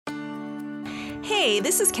Hey,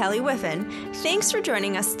 this is Kelly Whiffen. Thanks for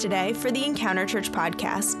joining us today for the Encounter Church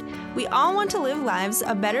podcast. We all want to live lives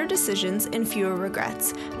of better decisions and fewer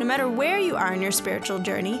regrets. No matter where you are in your spiritual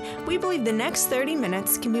journey, we believe the next 30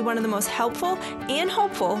 minutes can be one of the most helpful and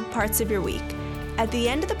hopeful parts of your week. At the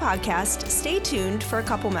end of the podcast, stay tuned for a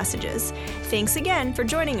couple messages. Thanks again for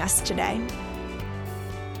joining us today.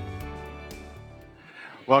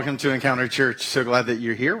 Welcome to Encounter Church. So glad that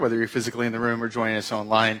you're here, whether you're physically in the room or joining us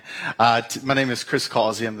online. My name is Chris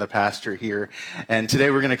Causey. I'm the pastor here. And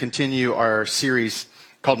today we're going to continue our series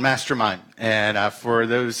called Mastermind. And for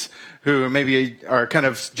those who maybe are kind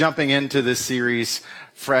of jumping into this series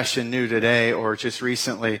fresh and new today or just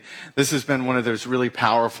recently, this has been one of those really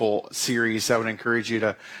powerful series. I would encourage you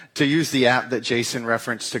to use the app that Jason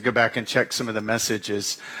referenced to go back and check some of the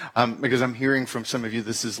messages because I'm hearing from some of you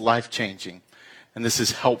this is life-changing. And this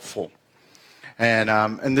is helpful.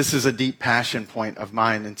 And this is a deep passion point of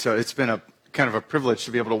mine. And so it's been a kind of a privilege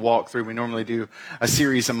to be able to walk through. We normally do a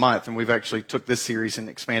series a month, and we've actually took this series and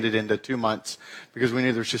expanded into 2 months because we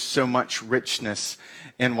knew there's just so much richness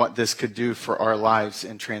in what this could do for our lives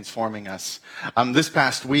in transforming us. This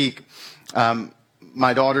past week,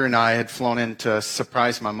 my daughter and I had flown in to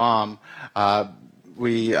surprise my mom.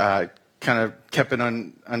 We kind of kept it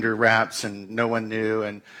under wraps and no one knew.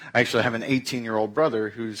 And I actually have an 18-year-old brother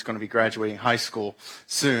who's going to be graduating high school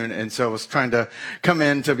soon. And so I was trying to come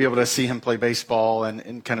in to be able to see him play baseball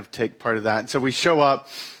and kind of take part of that. And so we show up.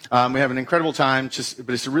 We have an incredible time,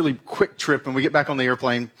 but it's a really quick trip. And we get back on the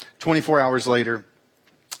airplane 24 hours later.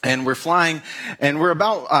 And we're flying, and we're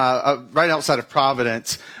about right outside of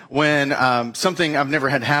Providence when something I've never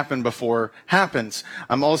had happen before happens.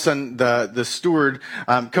 All of a sudden, the steward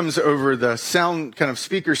comes over the sound kind of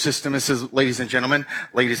speaker system and says, ladies and gentlemen,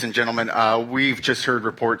 we've just heard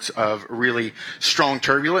reports of really strong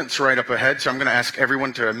turbulence right up ahead, so I'm going to ask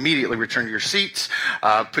everyone to immediately return to your seats,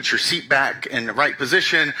 put your seat back in the right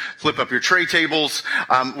position, flip up your tray tables.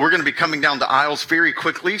 We're going to be coming down the aisles very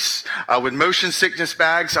quickly with motion sickness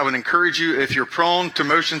bags. I would encourage you, if you're prone to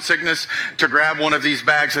motion sickness, to grab one of these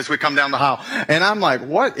bags as we come down the aisle. And I'm like,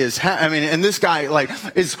 what is happening? And this guy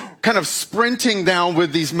is kind of sprinting down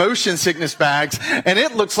with these motion sickness bags, and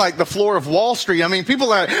it looks like the floor of Wall Street. I mean,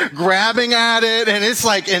 people are grabbing at it, and it's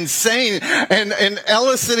like insane. And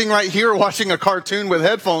Ella's sitting right here watching a cartoon with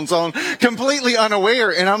headphones on, completely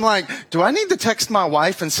unaware. And I'm like, do I need to text my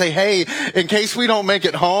wife and say, hey, in case we don't make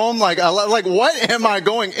it home? Like what am I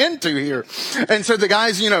going into here? And so the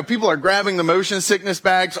guys, people are grabbing the motion sickness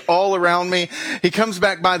bags all around me. He comes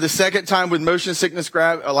back by the second time with motion sickness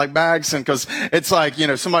bags, and because it's like,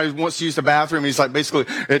 somebody wants to use the bathroom, he's like, basically,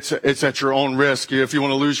 it's at your own risk. If you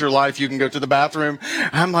want to lose your life, you can go to the bathroom.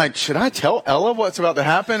 I'm like, should I tell Ella what's about to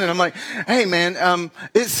happen? And I'm like, hey man,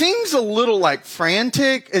 it seems a little like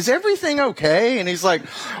frantic. Is everything okay? And he's like,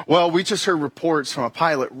 well, we just heard reports from a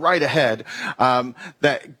pilot right ahead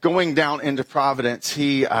that going down into Providence,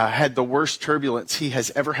 he had the worst turbulence he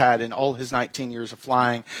has ever had in all his 19 years of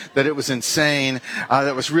flying, that it was insane,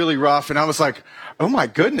 that was really rough. And I was like, oh my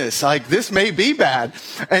goodness, this may be bad.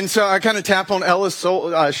 And so I kind of tap on Ella's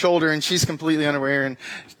shoulder, and she's completely unaware. And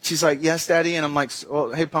she's like, yes, Daddy. And I'm like,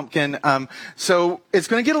 well, hey, Pumpkin. So it's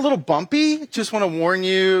going to get a little bumpy. Just want to warn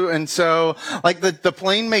you. And so the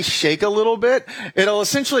plane may shake a little bit. It'll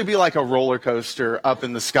essentially be like a roller coaster up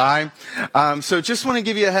in the sky. So just want to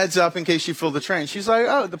give you a heads up in case you feel the train. She's like,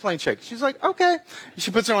 oh, the plane shakes. She's like, okay.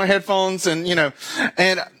 She puts on her headphones and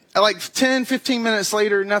 10, 15 minutes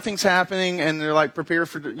later, nothing's happening. And they're like, prepare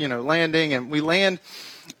for, landing. And we land.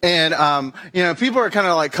 And, people are kind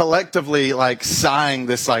of collectively sighing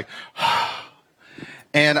this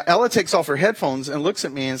and Ella takes off her headphones and looks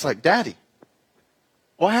at me and is like, Daddy,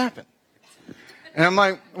 what happened? And I'm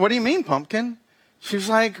like, what do you mean, Pumpkin? She was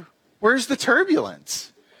like, where's the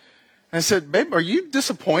turbulence? And I said, babe, are you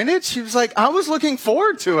disappointed? She was like, I was looking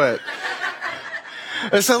forward to it.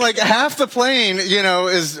 And so half the plane,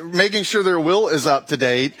 is making sure their will is up to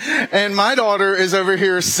date. And my daughter is over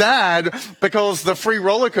here sad because the free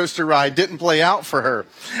roller coaster ride didn't play out for her.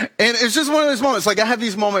 And it's just one of those moments. I have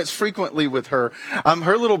these moments frequently with her.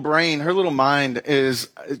 Her little brain, her little mind is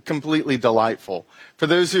completely delightful. For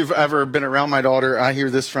those who've ever been around my daughter, I hear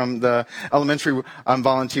this from the elementary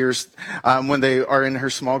volunteers when they are in her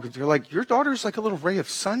small group. They're like, your daughter's like a little ray of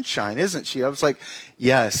sunshine, isn't she? I was like,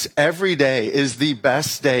 yes, every day is the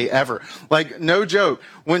best day ever. No joke.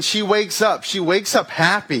 When she wakes up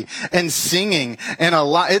happy and singing and a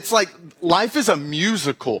lot. It's like life is a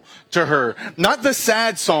musical to her. Not the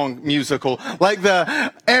sad song musical, like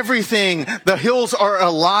the everything, the hills are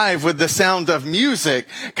alive with the sound of music,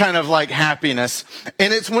 kind of like happiness.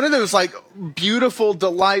 And it's one of those like beautiful,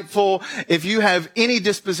 delightful, if you have any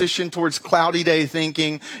disposition towards cloudy day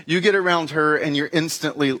thinking, you get around her and you're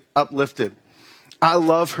instantly uplifted. I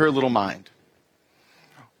love her little mind.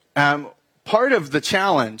 Part of the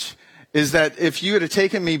challenge is that if you had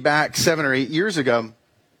taken me back 7 or 8 years ago,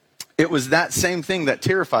 it was that same thing that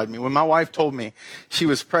terrified me. When my wife told me she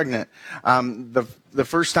was pregnant, the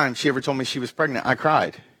first time she ever told me she was pregnant, I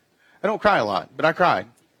cried. I don't cry a lot, but I cried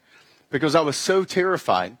because I was so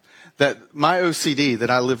terrified that my OCD that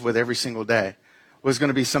I live with every single day was going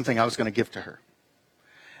to be something I was going to give to her.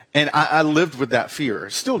 And I lived with that fear,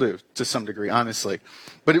 still do to some degree, honestly.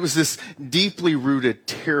 But it was this deeply rooted,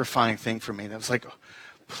 terrifying thing for me that was like,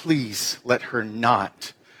 please let her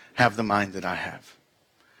not have the mind that I have.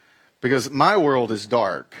 Because my world is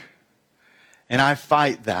dark, and I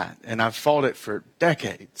fight that, and I've fought it for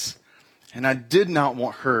decades. And I did not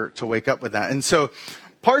want her to wake up with that. And so,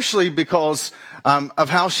 partially because of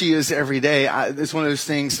how she is every day, it's one of those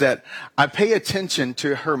things that I pay attention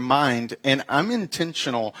to her mind, and I'm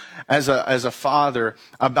intentional as a father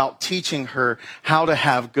about teaching her how to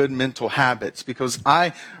have good mental habits, because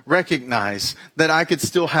I recognize that I could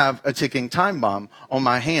still have a ticking time bomb on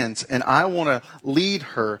my hands, and I want to lead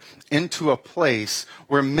her into a place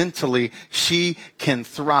where mentally she can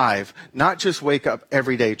thrive, not just wake up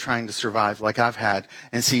every day trying to survive like I've had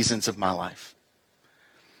in seasons of my life.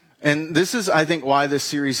 And this is, I think, why this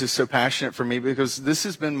series is so passionate for me, because this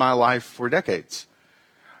has been my life for decades.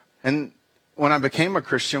 And when I became a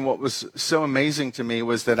Christian, what was so amazing to me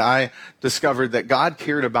was that I discovered that God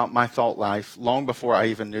cared about my thought life long before I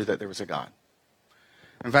even knew that there was a God.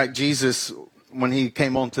 In fact, Jesus, when he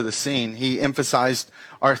came onto the scene, he emphasized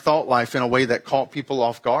our thought life in a way that caught people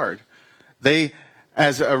off guard. They,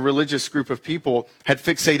 as a religious group of people, had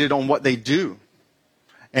fixated on what they do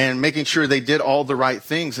and making sure they did all the right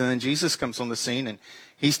things. And then Jesus comes on the scene and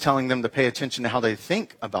he's telling them to pay attention to how they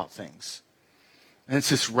think about things. And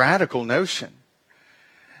it's this radical notion.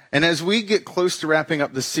 And as we get close to wrapping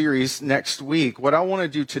up the series next week, what I want to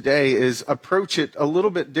do today is approach it a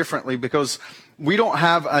little bit differently, because we don't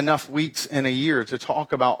have enough weeks in a year to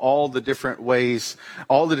talk about all the different ways,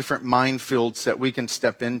 all the different minefields that we can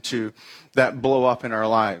step into that blow up in our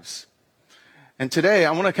lives. And today,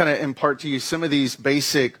 I want to kind of impart to you some of these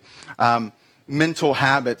basic mental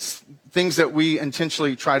habits, things that we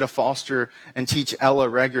intentionally try to foster and teach Ella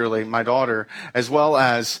regularly, my daughter, as well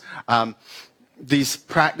as these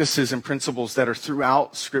practices and principles that are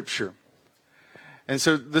throughout Scripture. And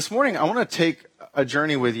so this morning, I want to take a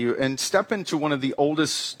journey with you and step into one of the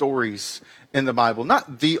oldest stories in the Bible.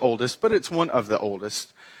 Not the oldest, but it's one of the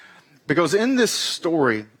oldest. Because in this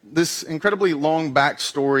story, this incredibly long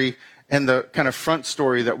backstory and the kind of front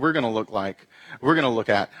story that we're going to look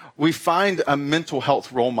at, we find a mental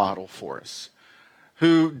health role model for us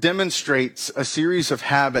who demonstrates a series of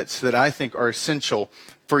habits that I think are essential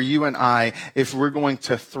for you and I if we're going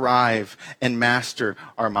to thrive and master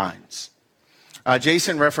our minds.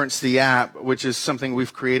 Jason referenced the app, which is something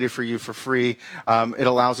we've created for you for free. It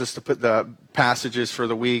allows us to put the passages for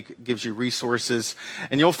the week, gives you resources,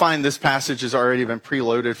 and you'll find this passage has already been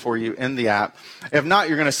preloaded for you in the app. If not,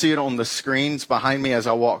 you're going to see it on the screens behind me as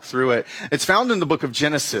I walk through it. It's found in the book of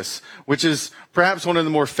Genesis, which is perhaps one of the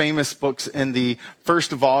more famous books in the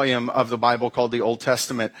first volume of the Bible called the Old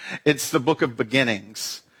Testament. It's the book of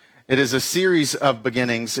beginnings. It is a series of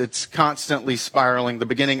beginnings. It's constantly spiraling, the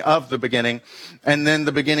beginning of the beginning, and then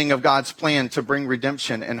the beginning of God's plan to bring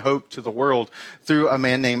redemption and hope to the world through a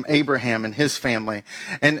man named Abraham and his family.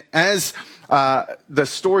 And as the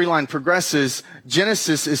storyline progresses,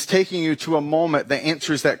 Genesis is taking you to a moment that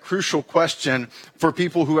answers that crucial question for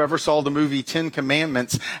people who ever saw the movie 10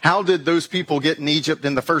 Commandments. How did those people get in Egypt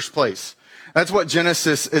in the first place? That's what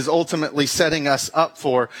Genesis is ultimately setting us up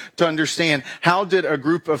for, to understand how did a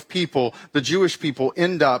group of people, the Jewish people,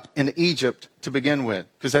 end up in Egypt to begin with?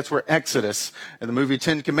 Because that's where Exodus and the movie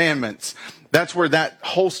 10 Commandments, that's where that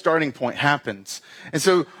whole starting point happens. And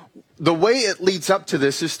so the way it leads up to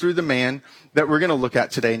this is through the man that we're going to look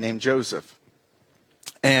at today named Joseph.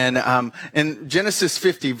 And in Genesis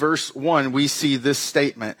 50, verse 1, we see this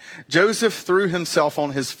statement. Joseph threw himself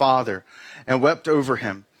on his father and wept over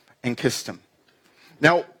him and kissed him.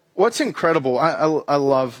 Now, what's incredible, I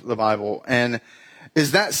love the Bible, and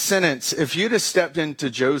is that sentence, if you'd have stepped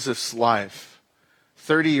into Joseph's life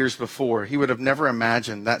 30 years before, he would have never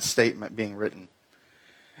imagined that statement being written.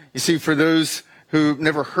 You see, for those who've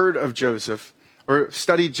never heard of Joseph or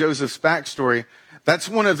studied Joseph's backstory, That's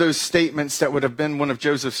one of those statements that would have been one of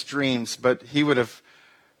Joseph's dreams, but he would have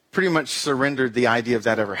pretty much surrendered the idea of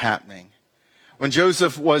that ever happening. When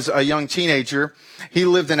Joseph was a young teenager, he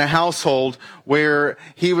lived in a household where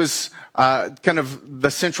he was kind of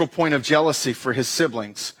the central point of jealousy for his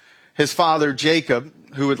siblings. His father, Jacob,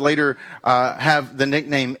 who would later have the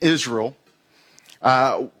nickname Israel,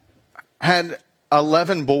 had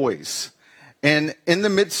 11 boys. And in the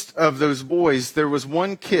midst of those boys, there was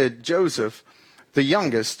one kid, Joseph, the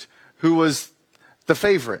youngest, who was the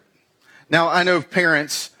favorite. Now, I know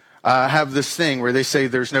parents have this thing where they say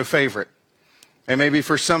there's no favorite. And maybe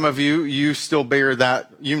for some of you, you still bear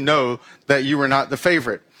that, you know that you were not the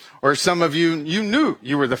favorite. Or some of you, you knew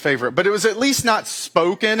you were the favorite, but it was at least not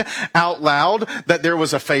spoken out loud that there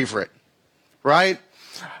was a favorite, right?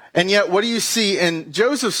 And yet what do you see in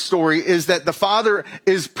Joseph's story is that the father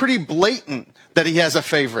is pretty blatant that he has a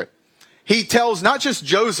favorite. He tells not just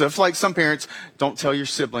Joseph, like some parents, don't tell your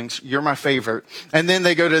siblings, you're my favorite. And then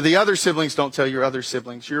they go to the other siblings, don't tell your other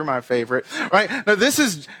siblings, you're my favorite, right? Now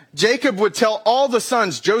Jacob would tell all the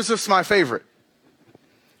sons, Joseph's my favorite,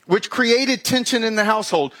 which created tension in the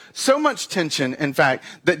household. So much tension, in fact,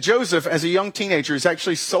 that Joseph, as a young teenager, is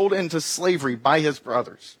actually sold into slavery by his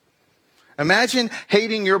brothers. Imagine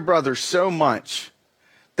hating your brother so much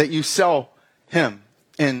that you sell him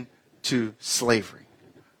into slavery.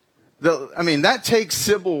 That takes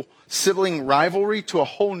sibling rivalry to a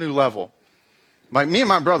whole new level. Me and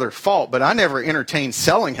my brother fought, but I never entertained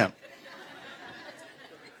selling him.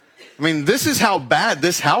 This is how bad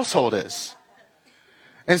this household is.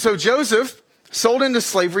 And so Joseph, sold into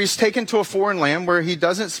slavery, is taken to a foreign land where he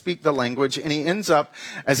doesn't speak the language, and he ends up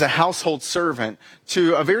as a household servant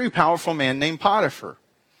to a very powerful man named Potiphar.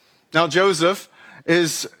 Now, Joseph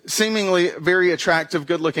is seemingly a very attractive,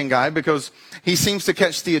 good-looking guy because he seems to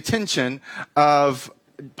catch the attention of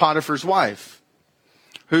Potiphar's wife,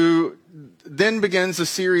 who then begins a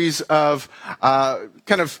series of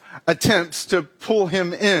kind of attempts to pull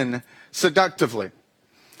him in seductively.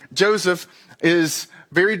 Joseph is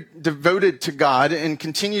very devoted to God and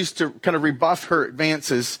continues to kind of rebuff her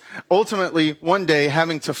advances, ultimately one day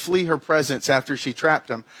having to flee her presence after she trapped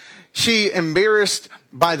him. She, embarrassed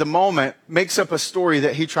by the moment, makes up a story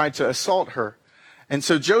that he tried to assault her. And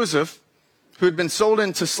so Joseph, who had been sold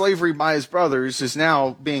into slavery by his brothers, is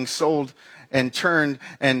now being sold and turned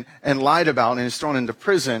and lied about and is thrown into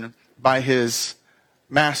prison by his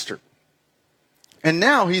master. And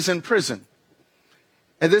now he's in prison.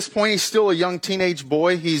 At this point, he's still a young teenage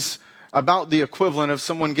boy. He's about the equivalent of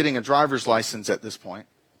someone getting a driver's license at this point.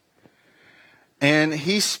 And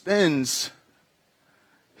he spends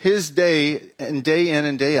his day in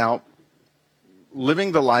and day out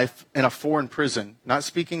living the life in a foreign prison, not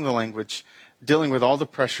speaking the language, dealing with all the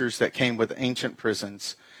pressures that came with ancient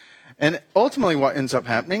prisons. And ultimately what ends up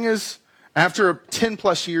happening is, after 10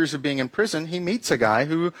 plus years of being in prison, he meets a guy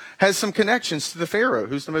who has some connections to the Pharaoh,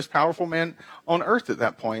 who's the most powerful man on earth at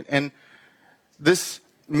that point. And this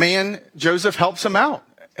man, Joseph, helps him out.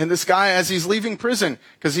 And this guy, as he's leaving prison,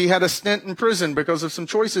 because he had a stint in prison because of some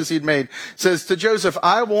choices he'd made, says to Joseph,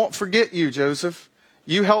 I won't forget you, Joseph.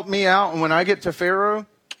 You helped me out, and when I get to Pharaoh,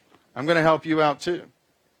 I'm going to help you out too.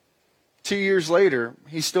 2 years later,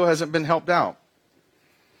 he still hasn't been helped out.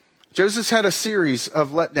 Joseph's had a series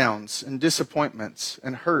of letdowns and disappointments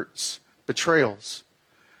and hurts, betrayals.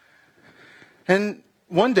 And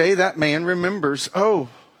one day that man remembers, oh,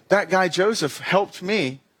 that guy Joseph helped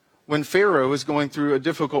me when Pharaoh was going through a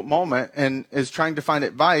difficult moment and is trying to find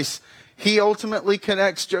advice. He ultimately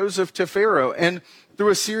connects Joseph to Pharaoh. And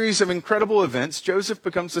through a series of incredible events, Joseph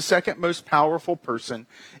becomes the second most powerful person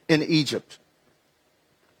in Egypt.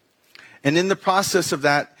 And in the process of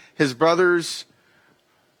that, his brothers,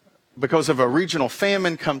 because of a regional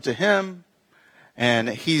famine, come to him, and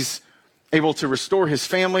he's able to restore his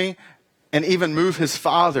family and even move his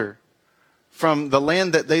father from the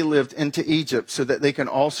land that they lived into Egypt so that they can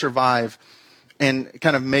all survive and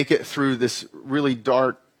kind of make it through this really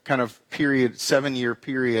dark kind of period, 7-year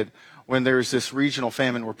period, when there's this regional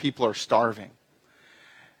famine where people are starving.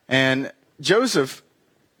 And Joseph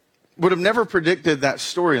would have never predicted that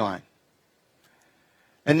storyline.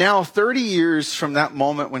 And now, 30 years from that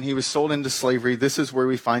moment when he was sold into slavery, this is where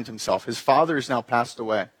we find himself. His father has now passed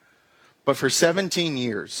away. But for 17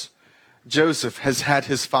 years, Joseph has had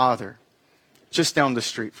his father just down the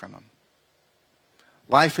street from him.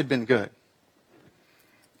 Life had been good.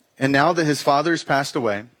 And now that his father has passed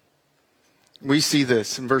away, we see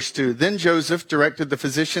this in verse 2. Then Joseph directed the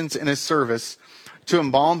physicians in his service to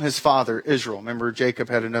embalm his father, Israel. Remember, Jacob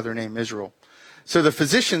had another name, Israel. So the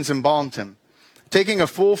physicians embalmed him, taking a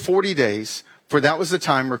full 40 days, for that was the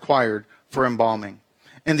time required for embalming.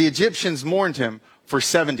 And the Egyptians mourned him for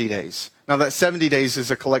 70 days. Now that 70 days is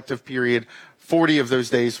a collective period. 40 of those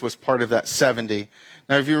days was part of that 70.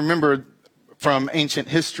 Now if you remember from ancient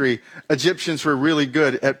history, Egyptians were really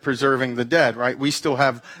good at preserving the dead, right? We still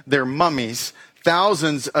have their mummies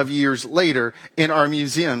thousands of years later in our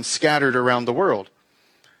museums scattered around the world.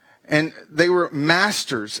 And they were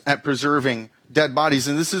masters at preserving dead bodies.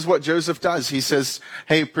 And this is what Joseph does. He says,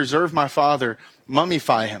 hey, preserve my father,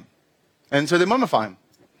 mummify him. And so they mummify him.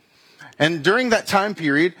 And during that time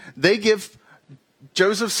period, they give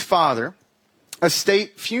Joseph's father a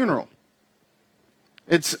state funeral.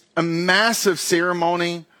 It's a massive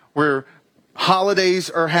ceremony where holidays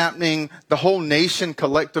are happening. The whole nation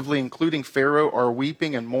collectively, including Pharaoh, are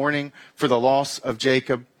weeping and mourning for the loss of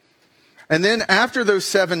Jacob. And then after those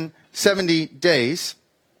 70 days,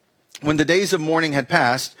 when the days of mourning had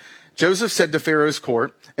passed, Joseph said to Pharaoh's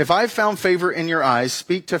court, if I have found favor in your eyes,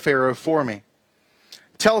 speak to Pharaoh for me.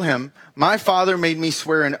 Tell him, my father made me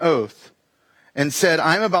swear an oath and said,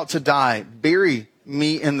 I am about to die. Bury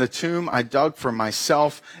me in the tomb I dug for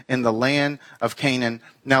myself in the land of Canaan.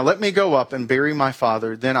 Now let me go up and bury my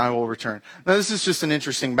father, then I will return. Now this is just an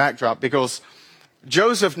interesting backdrop because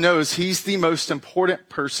Joseph knows he's the most important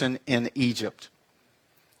person in Egypt.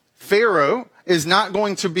 Pharaoh is not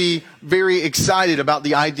going to be very excited about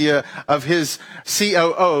the idea of his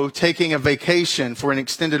COO taking a vacation for an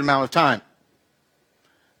extended amount of time.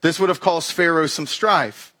 This would have caused Pharaoh some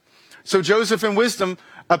strife. So Joseph in wisdom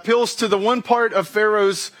appeals to the one part of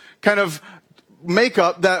Pharaoh's kind of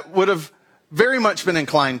makeup that would have very much been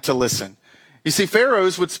inclined to listen. You see,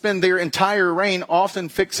 pharaohs would spend their entire reign often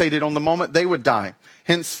fixated on the moment they would die.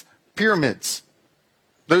 Hence, pyramids.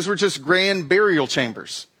 Those were just grand burial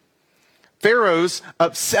chambers. Pharaohs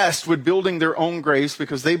obsessed with building their own graves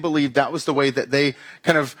because they believed that was the way that they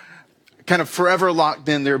kind of forever locked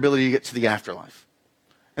in their ability to get to the afterlife.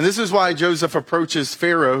 And this is why Joseph approaches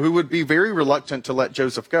Pharaoh, who would be very reluctant to let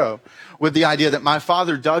Joseph go, with the idea that my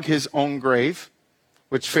father dug his own grave,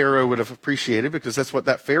 which Pharaoh would have appreciated because that's what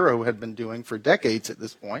that Pharaoh had been doing for decades at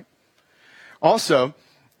this point. Also,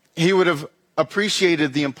 he would have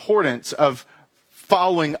appreciated the importance of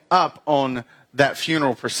following up on that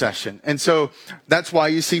funeral procession. And so that's why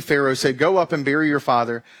you see Pharaoh say, go up and bury your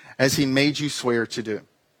father as he made you swear to do.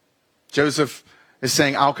 Joseph is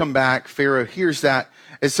saying, I'll come back. Pharaoh hears that.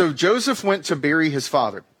 And so Joseph went to bury his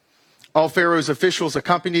father. All Pharaoh's officials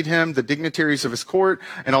accompanied him, the dignitaries of his court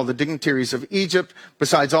and all the dignitaries of Egypt,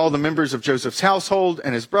 besides all the members of Joseph's household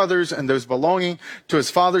and his brothers and those belonging to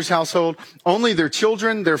his father's household. Only their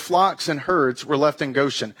children, their flocks and herds were left in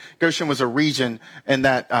Goshen. Goshen was a region in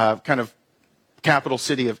that kind of capital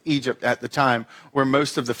city of Egypt at the time where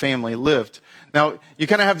most of the family lived. Now, you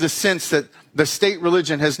kind of have the sense that the state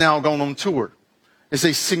religion has now gone on tour. It's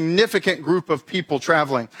a significant group of people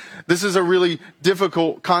traveling. This is a really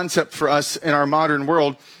difficult concept for us in our modern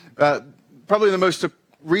world. Probably the most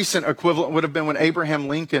recent equivalent would have been when Abraham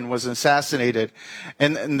Lincoln was assassinated,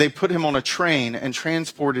 and they put him on a train and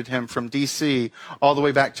transported him from D.C. all the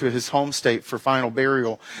way back to his home state for final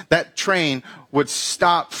burial. That train would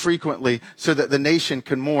stop frequently so that the nation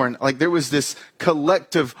could mourn. Like there was this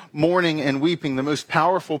collective mourning and weeping. The most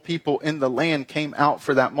powerful people in the land came out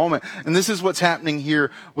for that moment. And this is what's happening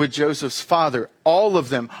here with Joseph's father. All of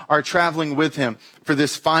them are traveling with him for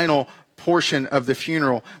this final portion of the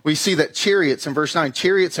funeral. We see that chariots, in verse 9,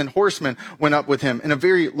 chariots and horsemen went up with him in a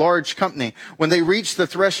very large company. When they reached the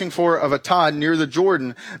threshing floor of Atad near the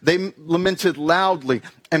Jordan, they lamented loudly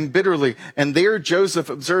and bitterly. And there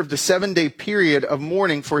Joseph observed a 7-day period of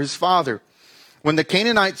mourning for his father. When the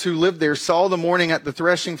Canaanites who lived there saw the mourning at the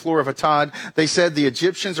threshing floor of Atad, they said, the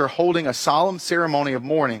Egyptians are holding a solemn ceremony of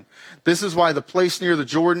mourning. This is why the place near the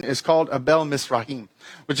Jordan is called Abel Mizrahim,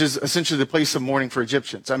 which is essentially the place of mourning for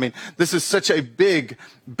Egyptians. I mean, this is such a big,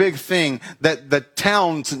 big thing that the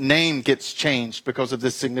town's name gets changed because of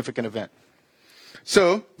this significant event.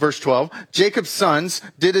 So, verse 12, Jacob's sons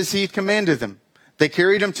did as he commanded them. They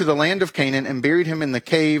carried him to the land of Canaan and buried him in the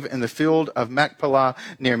cave in the field of Machpelah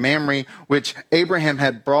near Mamre, which Abraham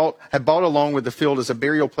had bought along with the field as a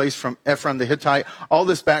burial place from Ephron the Hittite. All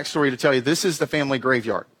this backstory to tell you, this is the family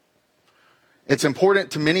graveyard. It's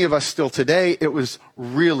important to many of us still today. It was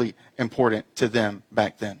really important to them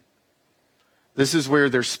back then. This is where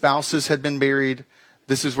their spouses had been buried.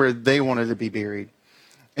 This is where they wanted to be buried.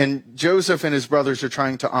 And Joseph and his brothers are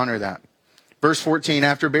trying to honor that. Verse 14,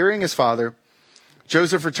 after burying his father,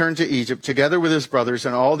 Joseph returned to Egypt together with his brothers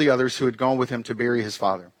and all the others who had gone with him to bury his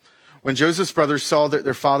father. When Joseph's brothers saw that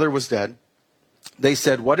their father was dead, they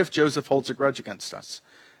said, what if Joseph holds a grudge against us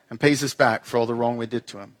and pays us back for all the wrong we did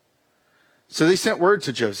to him? So they sent word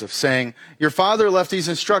to Joseph saying, your father left these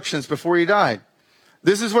instructions before he died.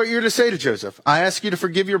 This is what you're to say to Joseph. I ask you to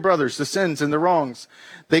forgive your brothers the sins and the wrongs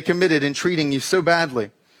they committed in treating you so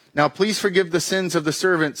badly. Now please forgive the sins of the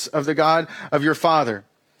servants of the God of your father.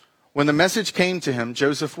 When the message came to him,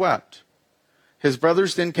 Joseph wept. His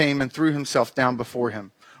brothers then came and threw himself down before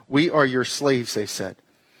him. We are your slaves, they said.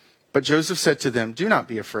 But Joseph said to them, do not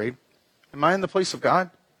be afraid. Am I in the place of God?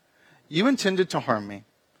 You intended to harm me,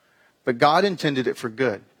 but God intended it for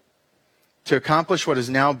good, to accomplish what is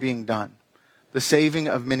now being done, the saving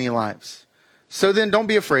of many lives. So then don't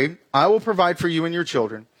be afraid. I will provide for you and your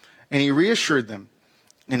children. And he reassured them,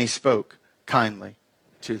 and he spoke kindly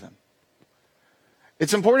to them.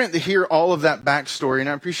 It's important to hear all of that backstory, and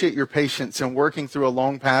I appreciate your patience in working through a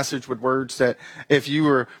long passage with words that if you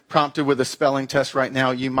were prompted with a spelling test right now,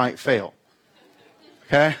 you might fail.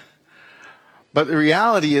 Okay? But the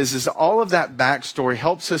reality is all of that backstory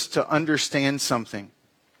helps us to understand something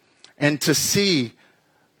and to see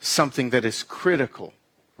something that is critical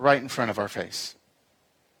right in front of our face.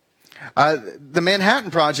 The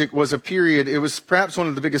Manhattan Project was a period, it was perhaps one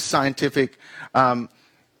of the biggest scientific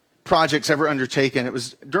projects ever undertaken. It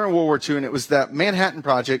was during World War II, and it was that Manhattan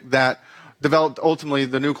Project that developed ultimately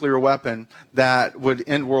the nuclear weapon that would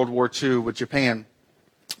end World War II with Japan.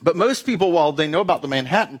 But most people, while they know about the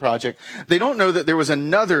Manhattan Project, they don't know that there was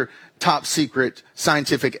another top secret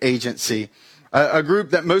scientific agency, a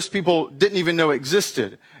group that most people didn't even know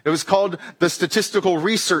existed. It was called the Statistical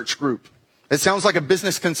Research Group. It sounds like a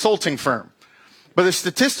business consulting firm. But the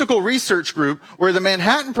Statistical Research Group, where the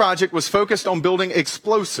Manhattan Project was focused on building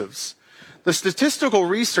explosives, the Statistical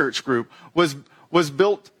Research Group was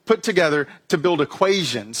put together to build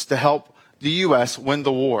equations to help the U.S. win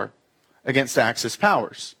the war against Axis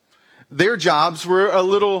powers. Their jobs were a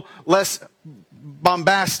little less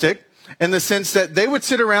bombastic in the sense that they would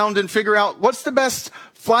sit around and figure out what's the best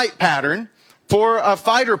flight pattern for a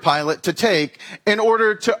fighter pilot to take in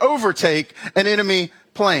order to overtake an enemy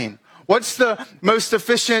plane. What's the most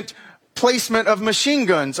efficient placement of machine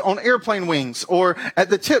guns on airplane wings or at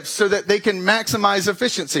the tips so that they can maximize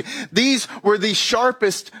efficiency? These were the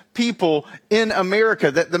sharpest people in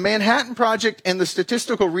America. That the Manhattan Project and the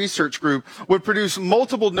Statistical Research Group would produce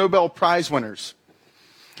multiple Nobel Prize winners.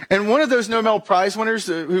 And one of those Nobel Prize winners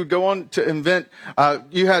who go on to invent,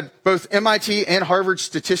 you had both MIT and Harvard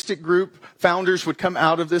Statistic Group founders would come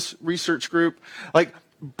out of this research group, like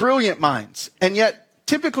brilliant minds. And yet,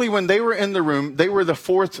 typically when they were in the room, they were the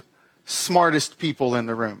fourth smartest people in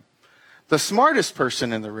the room. The smartest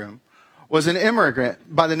person in the room was an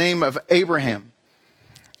immigrant by the name of Abraham.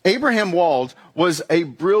 Abraham Wald was a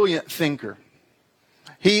brilliant thinker.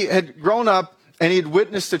 He had grown up and he had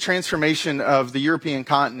witnessed the transformation of the European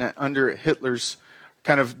continent under Hitler's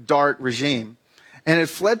kind of dark regime, and had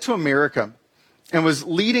fled to America and was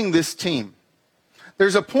leading this team.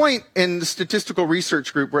 There's a point in the Statistical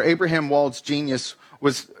Research Group where Abraham Wald's genius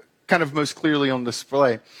was kind of most clearly on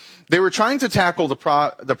display. They were trying to tackle the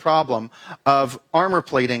problem of armor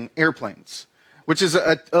plating airplanes, which is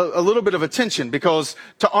a little bit of a tension, because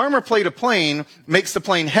to armor plate a plane makes the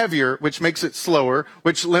plane heavier, which makes it slower,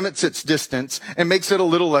 which limits its distance, and makes it a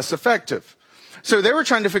little less effective. So they were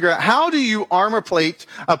trying to figure out, how do you armor plate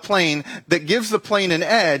a plane that gives the plane an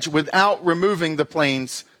edge without removing the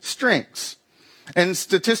plane's strengths? And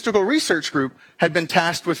Statistical Research Group had been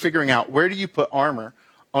tasked with figuring out, where do you put armor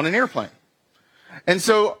on an airplane? And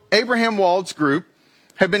so Abraham Wald's group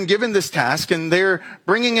have been given this task, and they're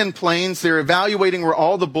bringing in planes, they're evaluating where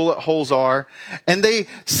all the bullet holes are, and they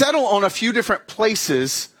settle on a few different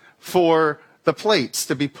places for the plates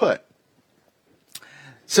to be put.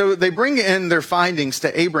 So they bring in their findings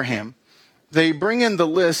to Abraham. They bring in the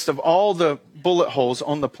list of all the bullet holes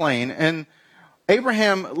on the plane, and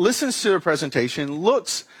Abraham listens to their presentation,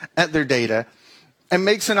 looks at their data, and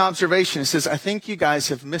makes an observation. He says, I think you guys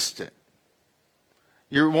have missed it.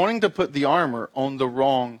 You're wanting to put the armor on the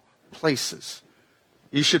wrong places.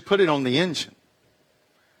 You should put it on the engine.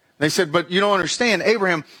 They said, but you don't understand,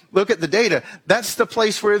 Abraham, look at the data. That's the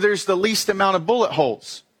place where there's the least amount of bullet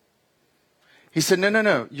holes. He said,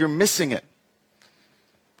 no, you're missing it.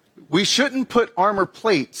 We shouldn't put armor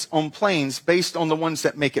plates on planes based on the ones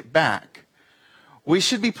that make it back. We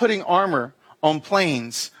should be putting armor on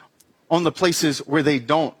planes on the places where they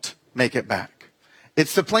don't make it back.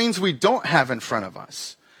 It's the planes we don't have in front of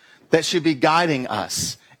us that should be guiding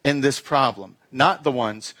us in this problem, not the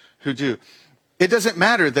ones who do. It doesn't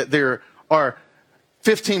matter that there are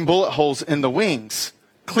 15 bullet holes in the wings.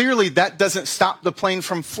 Clearly, that doesn't stop the plane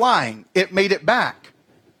from flying. It made it back.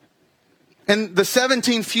 And the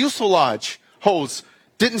 17 fuselage holes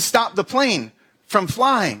didn't stop the plane from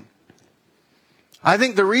flying. I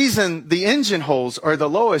think the reason the engine holes are the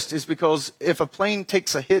lowest is because if a plane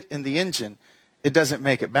takes a hit in the engine, it doesn't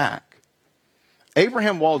make it back.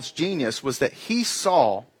 Abraham Wald's genius was that he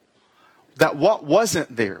saw that what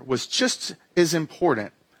wasn't there was just as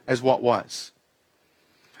important as what was.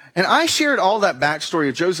 And I shared all that backstory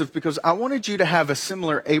of Joseph because I wanted you to have a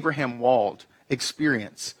similar Abraham Wald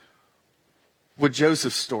experience with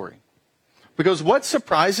Joseph's story. Because what's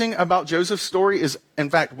surprising about Joseph's story is, in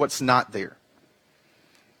fact, what's not there.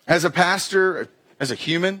 As a pastor, as a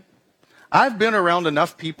human, I've been around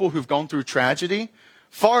enough people who've gone through tragedy,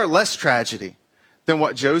 far less tragedy than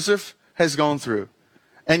what Joseph has gone through.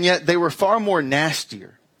 And yet they were far more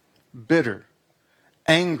nastier, bitter,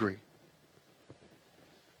 angry,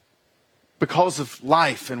 because of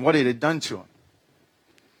life and what it had done to him.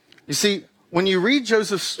 You see, when you read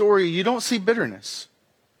Joseph's story, you don't see bitterness.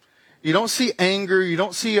 You don't see anger. You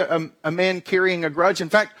don't see a man carrying a grudge. In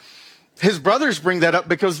fact, his brothers bring that up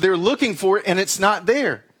because they're looking for it and it's not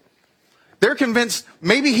there. They're convinced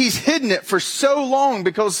maybe he's hidden it for so long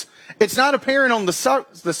because it's not apparent on the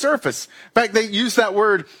surface. In fact, they use that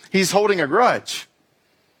word, he's holding a grudge,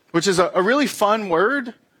 which is a really fun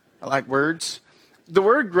word. I like words. The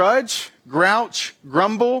word grudge, grouch,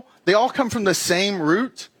 grumble, they all come from the same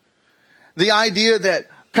root. The idea that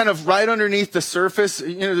kind of right underneath the surface,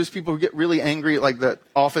 there's people who get really angry at like the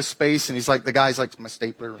office space, and the guy's like, my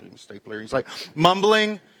stapler. He's like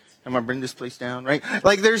mumbling. I'm going to bring this place down, right?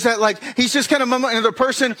 Like there's that, like, he's just kind of mumbling. And the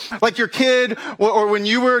person, like your kid, or when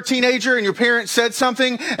you were a teenager and your parents said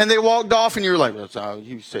something and they walked off and you were like, that's how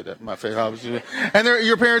you say that in my face. And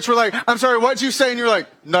your parents were like, I'm sorry, what'd you say? And you're like,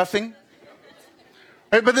 nothing.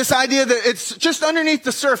 Right? But this idea that it's just underneath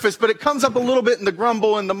the surface, but it comes up a little bit in the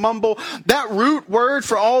grumble and the mumble. That root word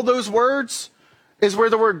for all those words is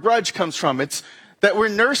where the word grudge comes from. It's that we're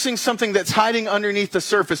nursing something that's hiding underneath the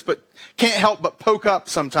surface, but can't help but poke up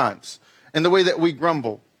sometimes in the way that we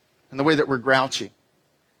grumble, in the way that we're grouchy.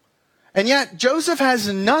 And yet, Joseph has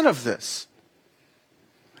none of this.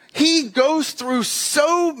 He goes through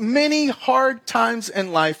so many hard times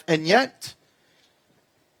in life, and yet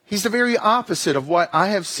he's the very opposite of what I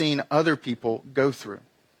have seen other people go through.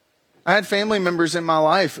 I had family members in my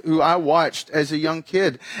life who I watched as a young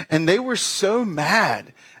kid, and they were so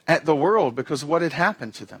mad at the world because of what had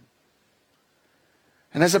happened to them.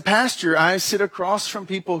 And as a pastor, I sit across from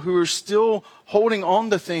people who are still holding on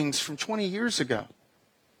to things from 20 years ago.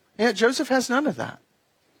 And yet Joseph has none of that,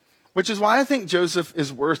 which is why I think Joseph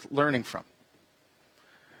is worth learning from.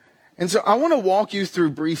 And so I want to walk you through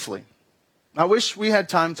briefly. I wish we had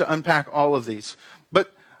time to unpack all of these,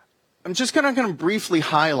 but I'm just going to briefly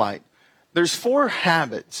highlight. There's 4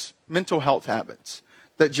 habits, mental health habits,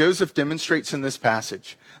 that Joseph demonstrates in this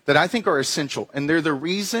passage that I think are essential. And they're the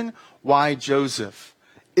reason why Joseph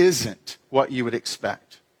isn't what you would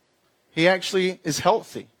expect. He actually is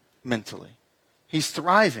healthy mentally. He's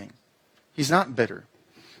thriving. He's not bitter.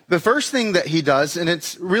 The first thing that he does, and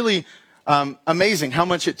it's really amazing how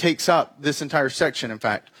much it takes up this entire section, in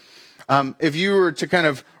fact. If you were to kind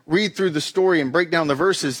of read through the story and break down the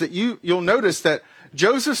verses, that you'll notice that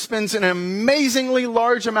Joseph spends an amazingly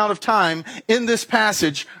large amount of time in this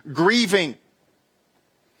passage grieving.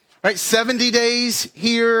 Right? 70 days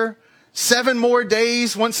here, 7 more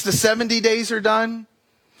days once the 70 days are done.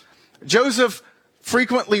 Joseph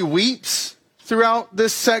frequently weeps throughout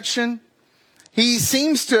this section. He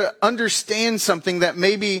seems to understand something that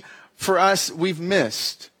maybe for us we've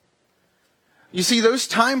missed. You see, those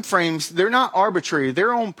time frames, they're not arbitrary.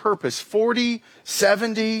 They're on purpose. 40,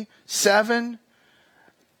 70, 7.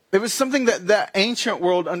 It was something that the ancient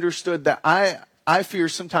world understood that I fear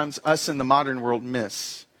sometimes us in the modern world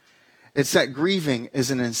miss. It's that grieving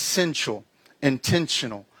is an essential,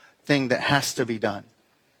 intentional thing that has to be done.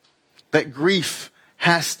 That grief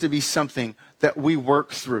has to be something that we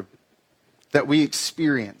work through, that we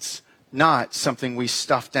experience, not something we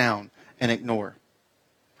stuff down and ignore.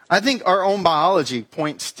 I think our own biology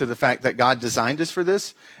points to the fact that God designed us for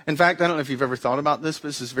this. In fact, I don't know if you've ever thought about this, but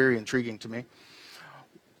this is very intriguing to me.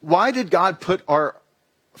 Why did God put our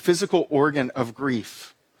physical organ of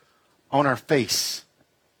grief on our face?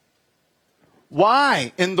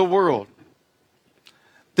 Why in the world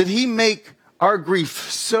did he make our grief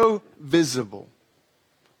so visible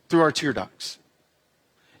through our tear ducts?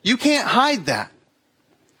 You can't hide that.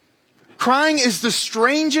 Crying is the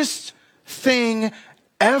strangest thing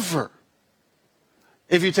ever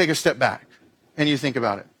if you take a step back and you think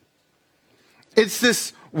about it. It's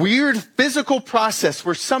this weird physical process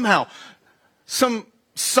where somehow some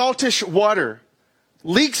saltish water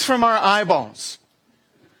leaks from our eyeballs.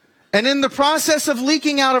 And in the process of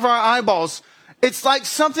leaking out of our eyeballs, it's like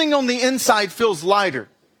something on the inside feels lighter.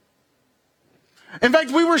 In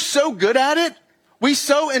fact, we were so good at it, we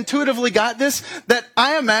so intuitively got this, that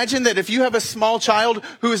I imagine that if you have a small child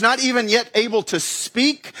who is not even yet able to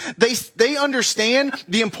speak, they understand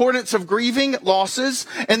the importance of grieving losses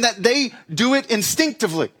and that they do it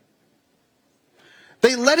instinctively.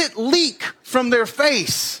 They let it leak from their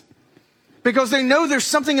face because they know there's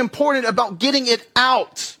something important about getting it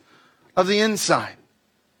out of the inside.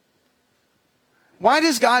 Why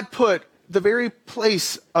does God put the very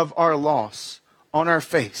place of our loss on our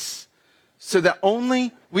face so that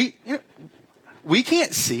only we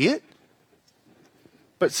can't see it,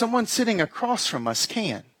 but someone sitting across from us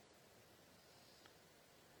can?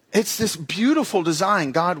 It's this beautiful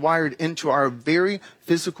design God wired into our very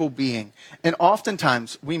physical being. And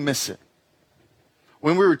oftentimes we miss it.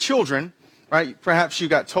 When we were children, right, perhaps you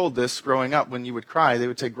got told this growing up when you would cry. They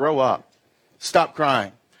would say, grow up, stop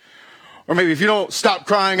crying. Or maybe if you don't stop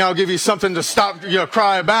crying, I'll give you something to stop,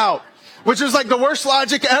 cry about. Which is like the worst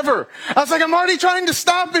logic ever. I was like, I'm already trying to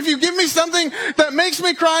stop. If you give me something that makes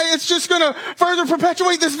me cry, it's just going to further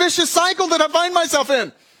perpetuate this vicious cycle that I find myself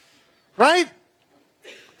in. Right?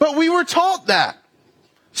 But we were taught that.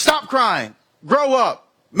 Stop crying. Grow up.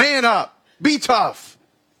 Man up. Be tough.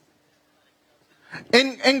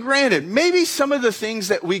 And granted, maybe some of the things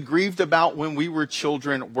that we grieved about when we were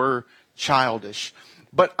children were childish.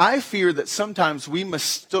 But I fear that sometimes we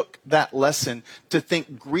mistook that lesson to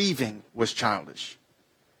think grieving was childish.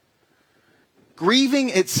 Grieving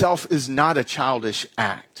itself is not a childish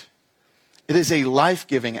act. It is a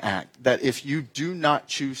life-giving act that if you do not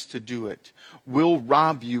choose to do it, will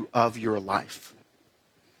rob you of your life.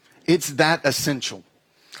 It's that essential.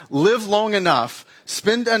 Live long enough,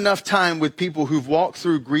 spend enough time with people who've walked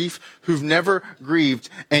through grief, who've never grieved,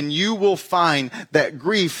 and you will find that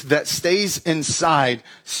grief that stays inside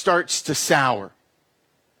starts to sour.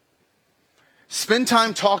 Spend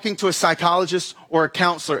time talking to a psychologist or a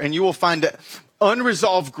counselor, and you will find that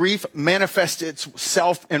unresolved grief manifests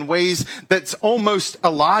itself in ways that's almost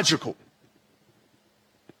illogical.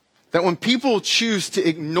 That when people choose to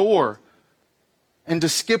ignore and to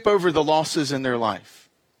skip over the losses in their life,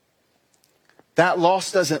 that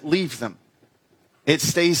loss doesn't leave them. It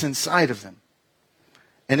stays inside of them.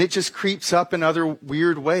 And it just creeps up in other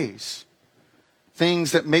weird ways.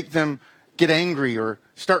 Things that make them get angry or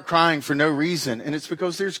start crying for no reason. And it's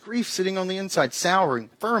because there's grief sitting on the inside, souring,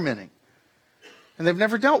 fermenting. And they've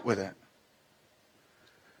never dealt with it.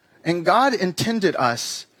 And God intended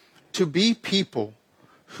us to be people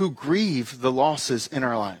who grieve the losses in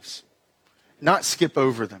our lives. Not skip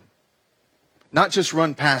over them. Not just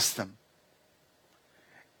run past them.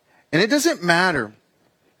 And it doesn't matter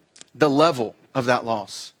the level of that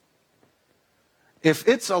loss. If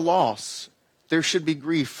it's a loss, there should be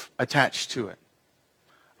grief attached to it.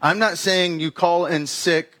 I'm not saying you call in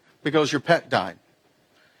sick because your pet died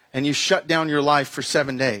and you shut down your life for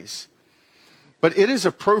 7 days. But it is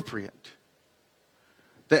appropriate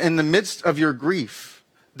that in the midst of your grief,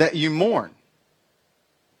 that you mourn.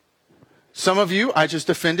 Some of you, I just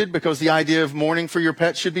offended because the idea of mourning for your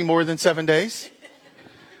pet should be more than 7 days.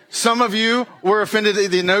 Some of you were offended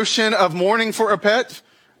at the notion of mourning for a pet,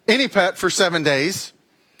 any pet, for 7 days.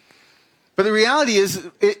 But the reality is,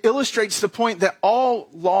 it illustrates the point that all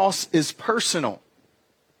loss is personal.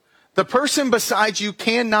 The person beside you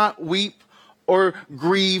cannot weep or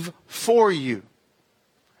grieve for you.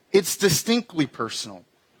 It's distinctly personal.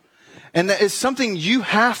 And that is something you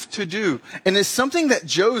have to do. And it's something that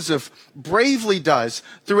Joseph bravely does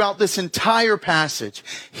throughout this entire passage.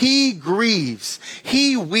 He grieves.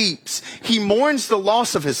 He weeps. He mourns the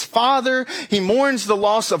loss of his father. He mourns the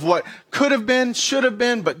loss of what could have been, should have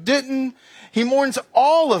been, but didn't. He mourns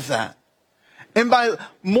all of that. And by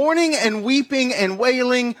mourning and weeping and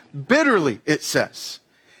wailing bitterly, it says,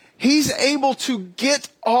 he's able to get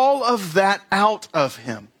all of that out of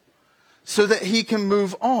him so that he can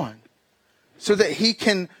move on. So that he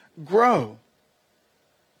can grow.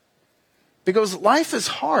 Because life is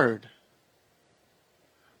hard.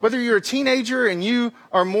 Whether you're a teenager and you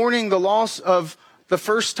are mourning the loss of the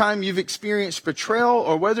first time you've experienced betrayal,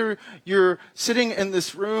 or whether you're sitting in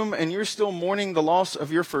this room and you're still mourning the loss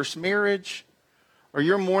of your first marriage, or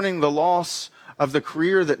you're mourning the loss of the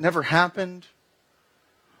career that never happened,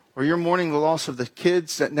 or you're mourning the loss of the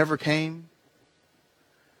kids that never came.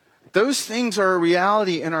 Those things are a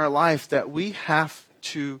reality in our life that we have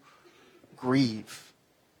to grieve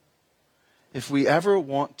if we ever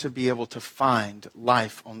want to be able to find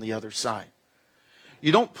life on the other side.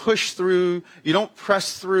 You don't push through, you don't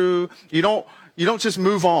press through, you don't just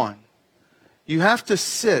move on. You have to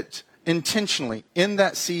sit intentionally in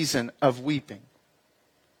that season of weeping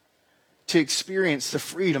to experience the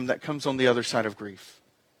freedom that comes on the other side of grief.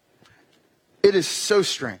 It is so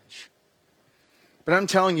strange. But I'm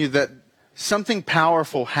telling you that something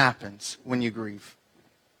powerful happens when you grieve.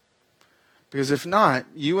 Because if not,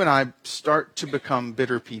 you and I start to become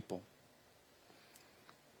bitter people.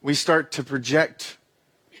 We start to project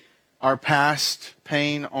our past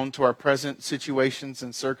pain onto our present situations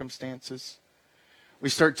and circumstances. We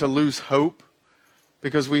start to lose hope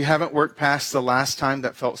because we haven't worked past the last time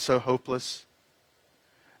that felt so hopeless.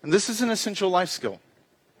 And this is an essential life skill.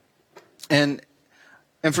 And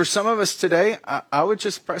for some of us today, I would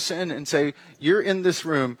just press in and say, you're in this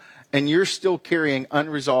room and you're still carrying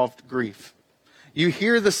unresolved grief. You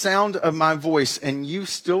hear the sound of my voice and you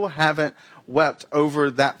still haven't wept over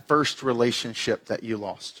that first relationship that you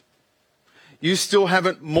lost. You still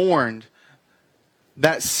haven't mourned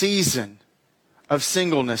that season of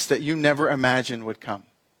singleness that you never imagined would come.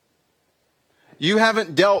 You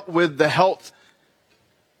haven't dealt with the health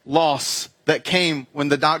loss that came when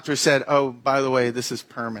the doctor said, oh, by the way, this is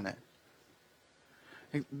permanent.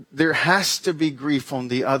 There has to be grief on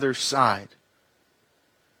the other side.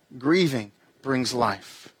 Grieving brings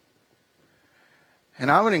life.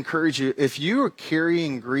 And I would encourage you, if you are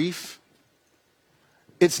carrying grief,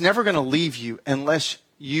 it's never going to leave you unless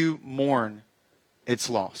you mourn its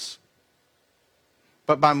loss.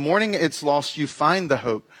 But by mourning its loss, you find the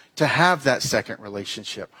hope to have that second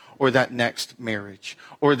relationship or that next marriage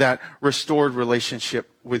or that restored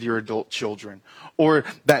relationship with your adult children or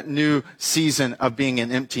that new season of being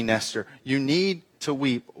an empty nester. You need to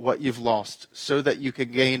weep what you've lost so that you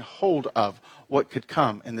can gain hold of what could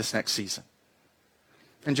come in this next season.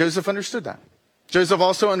 And Joseph understood that. Joseph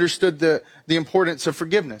also understood the importance of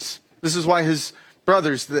forgiveness. This is why his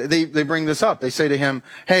brothers, they bring this up. They say to him,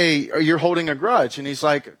 hey, you're holding a grudge. And he's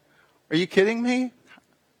like, are you kidding me?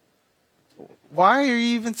 Why are you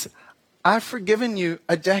even... I've forgiven you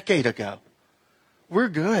a decade ago. We're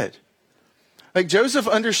good. Like Joseph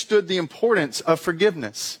understood the importance of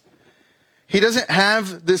forgiveness. He doesn't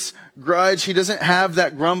have this grudge. He doesn't have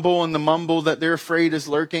that grumble and the mumble that they're afraid is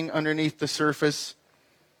lurking underneath the surface.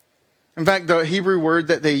 In fact, the Hebrew word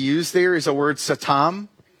that they use there is a word satam,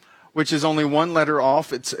 which is only one letter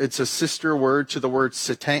off. It's a sister word to the word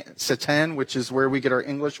Satan, which is where we get our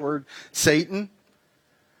English word Satan.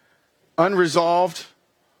 Unresolved,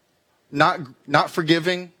 not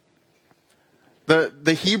forgiving.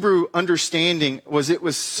 The Hebrew understanding was it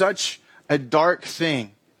was such a dark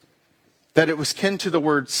thing that it was kin to the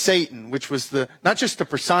word Satan, which was not just the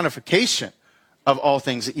personification of all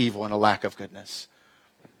things evil and a lack of goodness,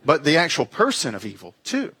 but the actual person of evil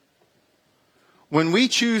too. When we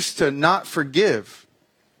choose to not forgive,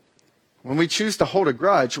 when we choose to hold a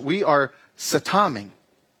grudge, we are sataming,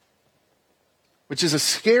 which is a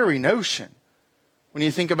scary notion when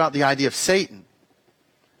you think about the idea of Satan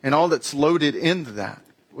and all that's loaded into that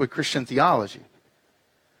with Christian theology.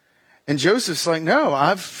 And Joseph's like, no,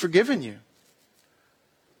 I've forgiven you.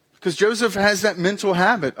 Because Joseph has that mental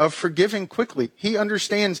habit of forgiving quickly. He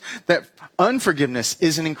understands that unforgiveness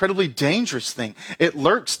is an incredibly dangerous thing. It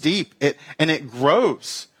lurks deep and it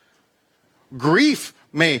grows. Grief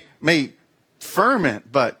may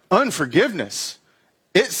ferment, but unforgiveness,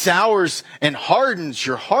 it sours and hardens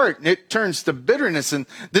your heart and it turns to bitterness and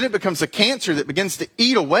then it becomes a cancer that begins to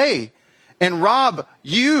eat away and rob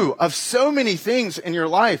you of so many things in your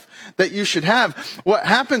life that you should have. What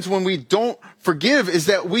happens when we don't forgive is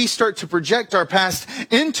that we start to project our past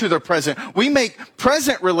into the present. We make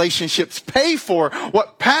present relationships pay for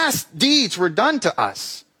what past deeds were done to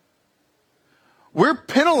us. We're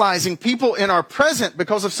penalizing people in our present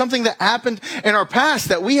because of something that happened in our past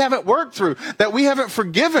that we haven't worked through, that we haven't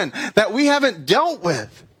forgiven, that we haven't dealt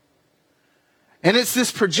with. And it's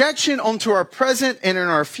this projection onto our present and in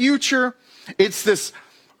our future. It's this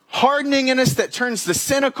hardening in us that turns the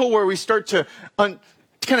cynical, where we start to kind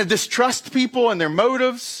of distrust people and their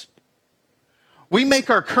motives. We make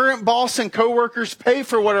our current boss and coworkers pay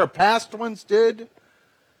for what our past ones did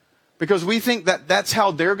because we think that that's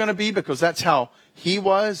how they're going to be because that's how he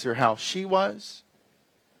was or how she was.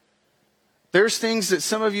 There's things that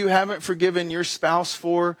some of you haven't forgiven your spouse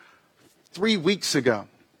for 3 weeks ago.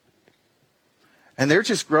 And they're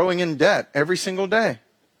just growing in debt every single day.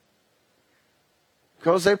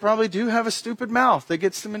 Because they probably do have a stupid mouth that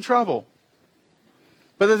gets them in trouble.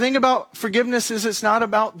 But the thing about forgiveness is it's not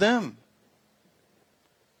about them.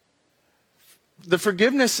 The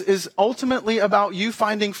forgiveness is ultimately about you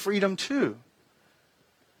finding freedom too.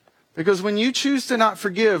 Because when you choose to not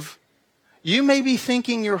forgive, you may be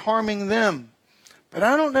thinking you're harming them. But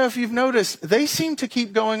I don't know if you've noticed, they seem to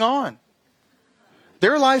keep going on.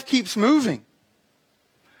 Their life keeps moving.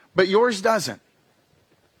 but yours doesn't.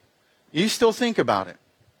 You still think about it.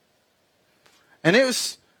 And it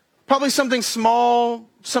was probably something small,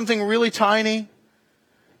 something really tiny,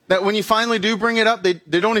 that when you finally do bring it up, they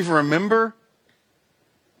don't even remember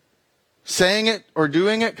saying it or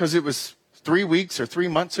doing it because it was 3 weeks or 3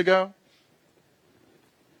 months ago.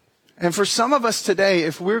 And for some of us today,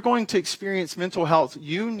 if we're going to experience mental health,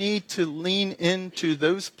 you need to lean into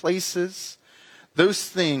those places, those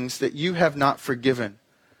things that you have not forgiven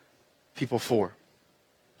people for.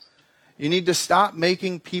 You need to stop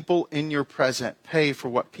making people in your present pay for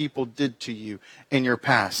what people did to you in your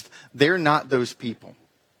past. They're not those people.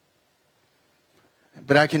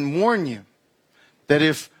 But I can warn you that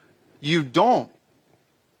if you don't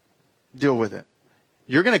deal with it,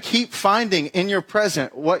 you're going to keep finding in your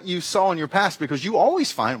present what you saw in your past, because you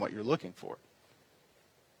always find what you're looking for.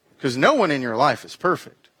 Because no one in your life is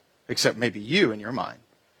perfect, except maybe you in your mind.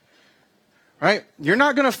 Right? You're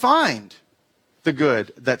not going to find the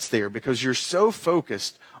good that's there because you're so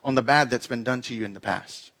focused on the bad that's been done to you in the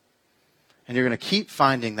past. And you're going to keep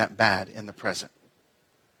finding that bad in the present.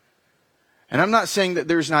 And I'm not saying that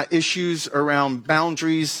there's not issues around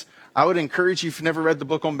boundaries. I would encourage you, if you've never read the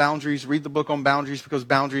book on boundaries, read the book on boundaries, because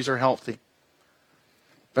boundaries are healthy.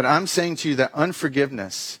 But I'm saying to you that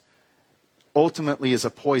unforgiveness ultimately is a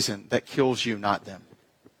poison that kills you, not them.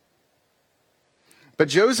 But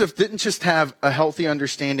Joseph didn't just have a healthy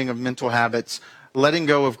understanding of mental habits, letting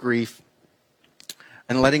go of grief,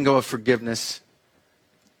 and letting go of forgiveness,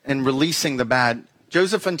 and releasing the bad.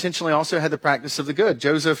 Joseph intentionally also had the practice of the good.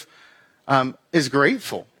 Joseph is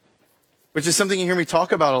grateful, which is something you hear me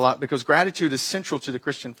talk about a lot, because gratitude is central to the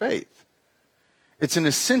Christian faith. It's an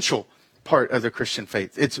essential part of the Christian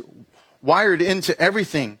faith. It's wired into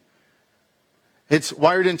everything. It's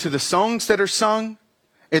wired into the songs that are sung.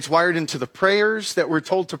 It's wired into the prayers that we're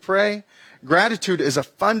told to pray. Gratitude is a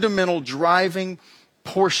fundamental driving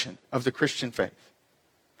portion of the Christian faith.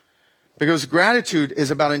 Because gratitude is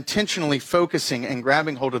about intentionally focusing and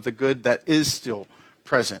grabbing hold of the good that is still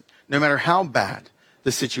present, no matter how bad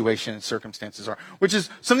the situation and circumstances are. Which is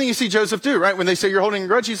something you see Joseph do, right? When they say you're holding a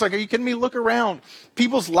grudge, he's like, are you kidding me? Look around.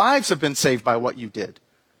 People's lives have been saved by what you did.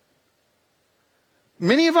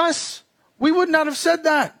 Many of us, we would not have said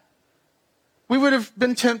that. We would have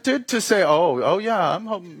been tempted to say, oh yeah,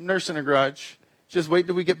 I'm nursing a grudge. Just wait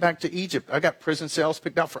till we get back to Egypt. I got prison cells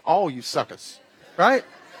picked out for all you suckers. Right?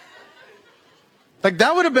 Like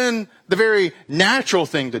that would have been the very natural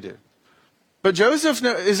thing to do. But Joseph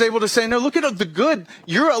is able to say, no, look at the good.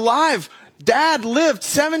 You're alive. Dad lived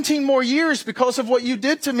 17 more years because of what you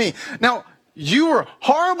did to me. Now, you were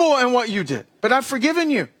horrible in what you did, but I've forgiven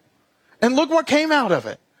you. And look what came out of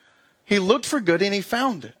it. He looked for good and he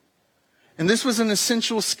found it. And this was an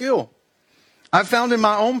essential skill. I've found in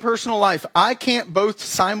my own personal life, I can't both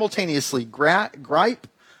simultaneously gripe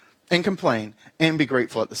and complain and be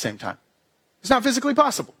grateful at the same time. It's not physically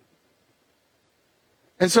possible.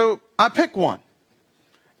 And so I pick one.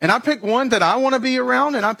 And I pick one that I want to be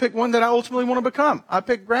around, and I pick one that I ultimately want to become. I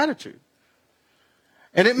pick gratitude.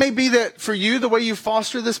 And it may be that for you, the way you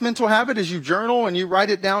foster this mental habit is you journal and you write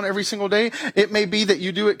it down every single day. It may be that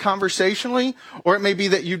you do it conversationally, or it may be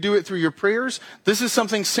that you do it through your prayers. This is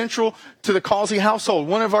something central to the Causey household.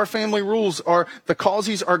 One of our family rules are the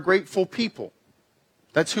Causeys are grateful people.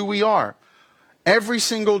 That's who we are. Every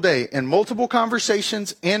single day, in multiple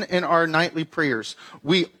conversations and in our nightly prayers,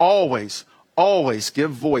 we always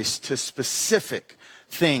give voice to specific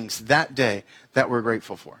things that day that we're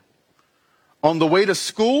grateful for. On the way to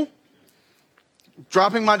school,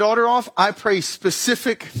 dropping my daughter off, I pray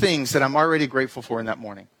specific things that I'm already grateful for in that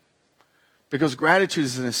morning. Because gratitude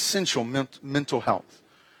is an essential mental health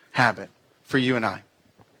habit for you and I.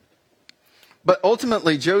 But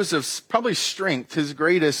ultimately, Joseph's probably strength, his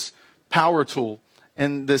greatest power tool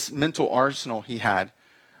in this mental arsenal he had,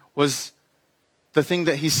 was the thing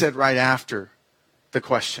that he said right after the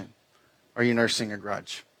question, are you nursing a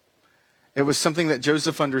grudge? It was something that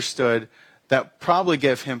Joseph understood that probably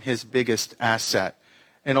gave him his biggest asset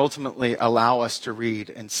and ultimately allow us to read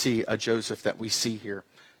and see a Joseph that we see here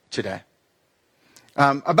today.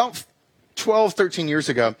 About 12, 13 years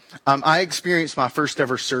ago, I experienced my first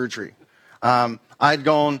ever surgery. I'd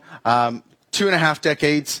gone 2.5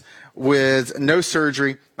 decades with no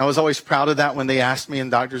surgery. I was always proud of that when they asked me in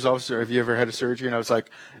the doctor's office, have you ever had a surgery? And I was like,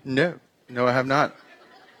 no, I have not.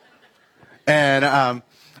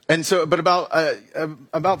 And so, but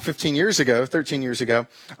about 13 years ago,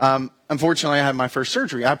 unfortunately, I had my first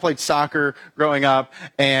surgery. I played soccer growing up,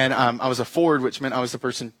 and I was a forward, which meant I was the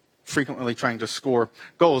person frequently trying to score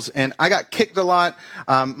goals. And I got kicked a lot.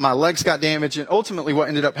 My legs got damaged. And ultimately what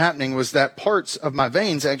ended up happening was that parts of my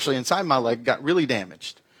veins actually inside my leg got really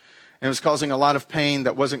damaged. And it was causing a lot of pain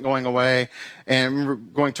that wasn't going away. And I remember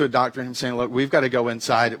going to a doctor and him saying, look, we've got to go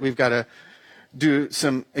inside. We've got to do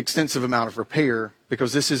some extensive amount of repair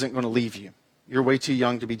because this isn't going to leave you. You're way too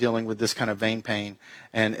young to be dealing with this kind of vein pain,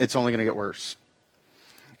 and it's only going to get worse.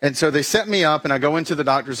 And so they set me up, and I go into the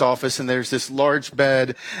doctor's office, and there's this large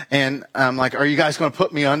bed, and I'm like, are you guys going to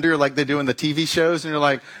put me under like they do in the TV shows? And they're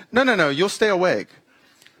like, no, you'll stay awake.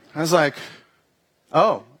 I was like,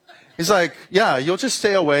 oh. He's like, yeah, you'll just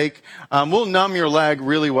stay awake. We'll numb your leg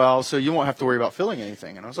really well, so you won't have to worry about feeling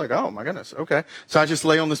anything. And I was like, oh, my goodness, okay. So I just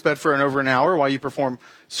lay on this bed for over an hour while you perform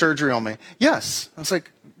surgery on me. Yes. I was like,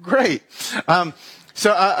 great.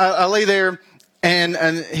 So I lay there,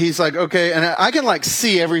 and he's like, okay. And I can, like,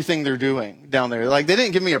 see everything they're doing down there. Like, they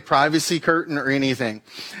didn't give me a privacy curtain or anything.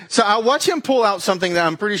 So I watch him pull out something that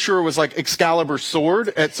I'm pretty sure was like Excalibur's sword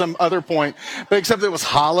at some other point, but except it was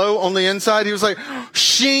hollow on the inside. He was like,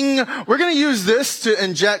 shing, we're going to use this to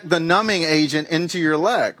inject the numbing agent into your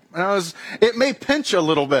leg. And it may pinch a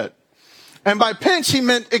little bit. And by pinch, he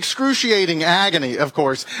meant excruciating agony, of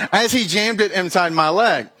course, as he jammed it inside my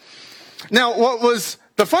leg. Now, what was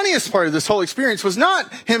the funniest part of this whole experience was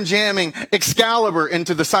not him jamming Excalibur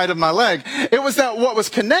into the side of my leg. It was that what was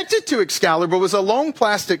connected to Excalibur was a long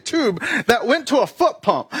plastic tube that went to a foot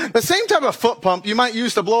pump. The same type of foot pump you might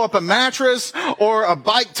use to blow up a mattress or a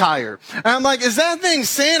bike tire. And I'm like, is that thing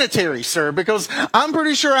sanitary, sir? Because I'm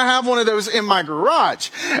pretty sure I have one of those in my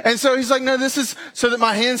garage. And so he's like, no, this is so that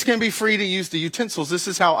my hands can be free to use the utensils. This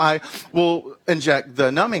is how I will inject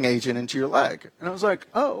the numbing agent into your leg. And I was like,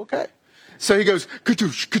 oh, okay. So he goes,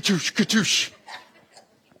 katoosh, katoosh, katoosh.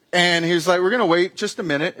 And he was like, we're going to wait just a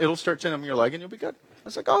minute. It'll start to numb your leg and you'll be good. I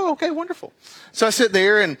was like, oh, okay, wonderful. So I sit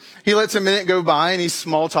there and he lets a minute go by and he's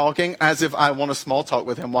small talking as if I want to small talk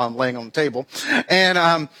with him while I'm laying on the table.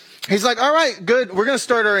 And he's like, all right, good. We're going to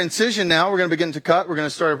start our incision now. We're going to begin to cut. We're going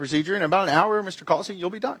to start our procedure. In about an hour, Mr. Causey, you'll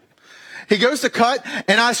be done. He goes to cut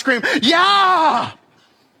and I scream, yeah!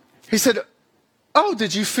 He said, oh,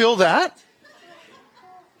 did you feel that?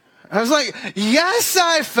 I was like, yes,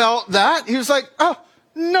 I felt that. He was like, oh,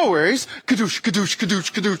 no worries. Kadoosh, kadoosh,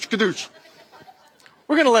 kadoosh, kadoosh, kadoosh.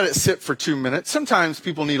 We're going to let it sit for 2 minutes. Sometimes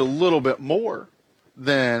people need a little bit more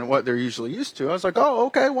than what they're usually used to. I was like, oh,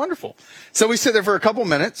 okay, wonderful. So we sit there for a couple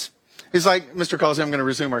minutes. He's like, Mr. Causey, I'm going to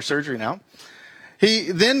resume our surgery now.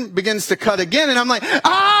 He then begins to cut again, and I'm like,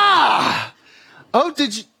 ah! Oh,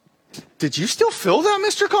 did you still feel that,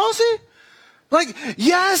 Mr. Causey? Like,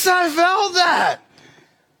 yes, I felt that.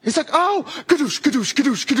 He's like, oh, kadoosh, kadoosh,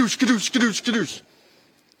 kadoosh, kadoosh, kadoosh, kadoosh, kadoosh.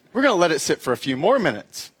 We're going to let it sit for a few more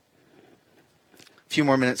minutes. A few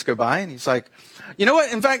more minutes go by, and he's like, you know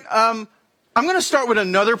what? In fact, I'm going to start with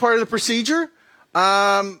another part of the procedure.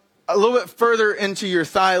 A little bit further into your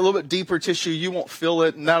thigh, a little bit deeper tissue. You won't feel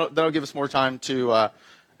it, and that'll give us more time to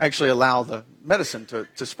actually allow the medicine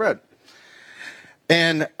to spread.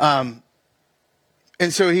 And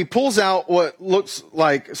so he pulls out what looks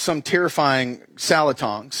like some terrifying salad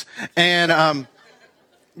tongs and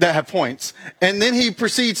that have points. And then he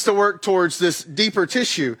proceeds to work towards this deeper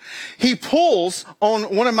tissue. He pulls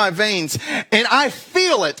on one of my veins and I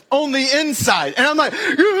feel it on the inside. And I'm like,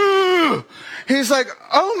 ugh! He's like,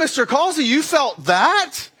 oh, Mr. Causey, you felt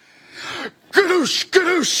that? Gadoosh,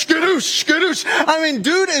 gadoosh, gadoosh, gadoosh. I mean,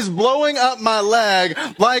 dude is blowing up my leg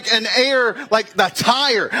like like the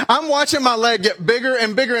tire. I'm watching my leg get bigger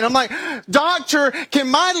and bigger. And I'm like, doctor, can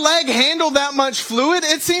my leg handle that much fluid?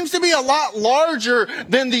 It seems to be a lot larger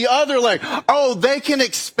than the other leg. Oh, they can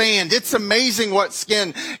expand. It's amazing what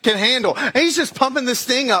skin can handle. And he's just pumping this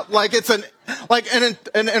thing up like it's an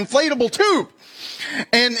inflatable tube.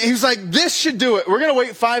 And he's like, this should do it. We're going to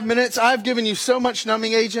wait 5 minutes. I've given you so much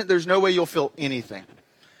numbing agent, there's no way you'll feel anything.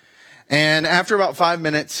 And after about 5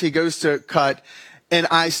 minutes, he goes to cut, and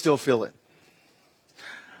I still feel it.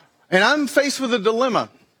 And I'm faced with a dilemma.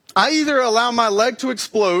 I either allow my leg to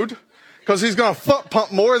explode, because he's going to foot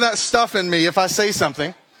pump more of that stuff in me if I say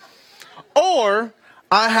something, or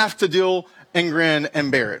I have to deal and grin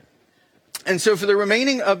and bear it. And so for the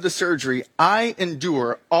remaining of the surgery, I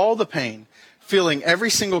endure all the pain, feeling every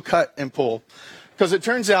single cut and pull, because it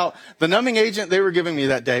turns out the numbing agent they were giving me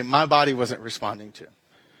that day, my body wasn't responding to.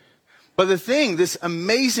 But this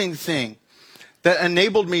amazing thing that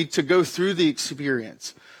enabled me to go through the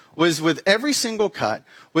experience was with every single cut,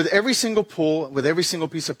 with every single pull, with every single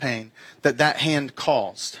piece of pain that hand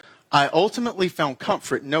caused, I ultimately found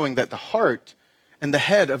comfort knowing that the heart and the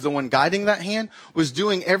head of the one guiding that hand was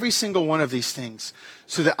doing every single one of these things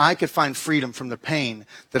so that I could find freedom from the pain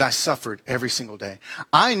that I suffered every single day.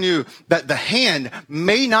 I knew that the hand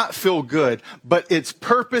may not feel good, but its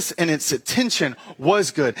purpose and its intention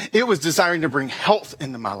was good. It was desiring to bring health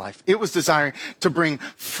into my life. It was desiring to bring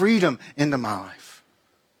freedom into my life.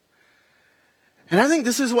 And I think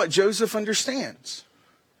this is what Joseph understands.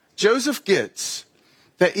 Joseph gets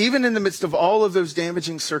that even in the midst of all of those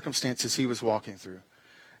damaging circumstances he was walking through,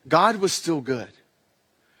 God was still good.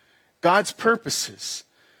 God's purposes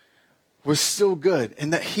was still good,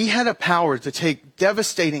 and that he had a power to take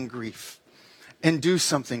devastating grief and do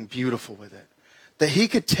something beautiful with it. That he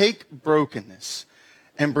could take brokenness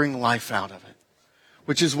and bring life out of it.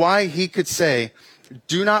 Which is why he could say,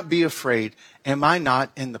 do not be afraid. Am I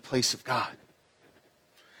not in the place of God?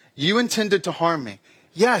 You intended to harm me.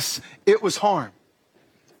 Yes, it was harm.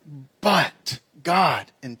 But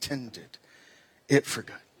God intended it for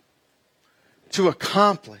good. To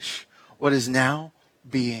accomplish what is now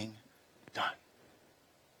being done.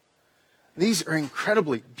 These are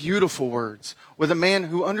incredibly beautiful words with a man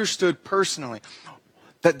who understood personally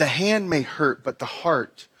that the hand may hurt, but the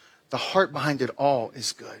heart behind it all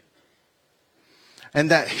is good.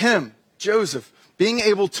 And that him, Joseph, being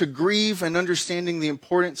able to grieve and understanding the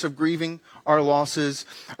importance of grieving our losses,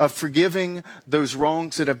 of forgiving those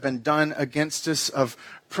wrongs that have been done against us, of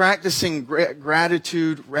practicing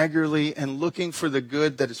gratitude regularly and looking for the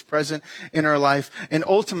good that is present in our life, and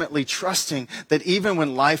ultimately trusting that even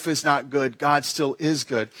when life is not good, God still is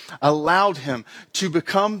good, allowed him to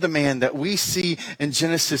become the man that we see in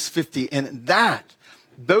Genesis 50. And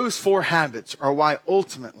those 4 habits are why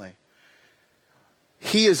ultimately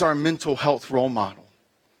he is our mental health role model,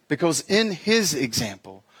 because in his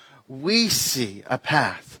example, we see a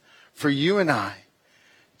path for you and I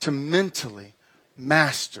to mentally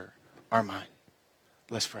master our mind.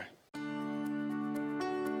 Let's pray.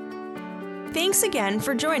 Thanks again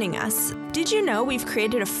for joining us. Did you know we've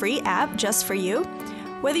created a free app just for you?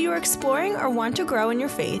 Whether you're exploring or want to grow in your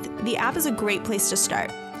faith, the app is a great place to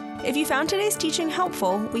start. If you found today's teaching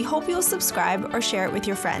helpful, we hope you'll subscribe or share it with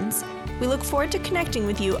your friends. We look forward to connecting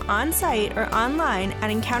with you on site or online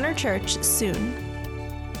at Encounter Church soon.